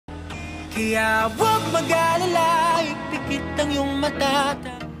Kaya huwag mag-alala, ipikit ang iyong mata.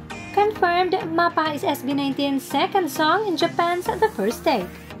 Confirmed, MAPA is SB19's second song in Japan's The First Take.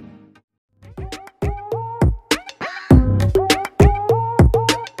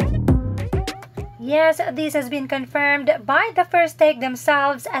 Yes, this has been confirmed by The First Take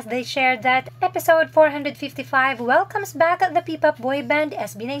themselves as they shared that episode 455 welcomes back the P-pop boy band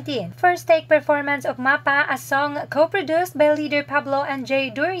SB19. First Take performance of MAPA, a song co-produced by leader Pablo and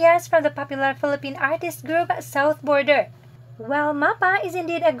Jay Durias from the popular Philippine artist group South Border. Well, MAPA is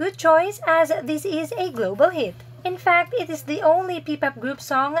indeed a good choice as this is a global hit. In fact, it is the only P-pop group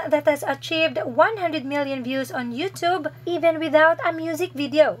song that has achieved 100 million views on YouTube even without a music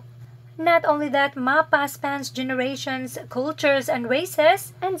video. Not only that, MAPA spans generations, cultures, and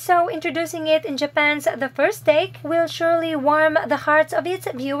races, and so introducing it in Japan's The First Take will surely warm the hearts of its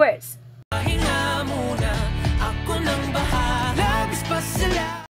viewers.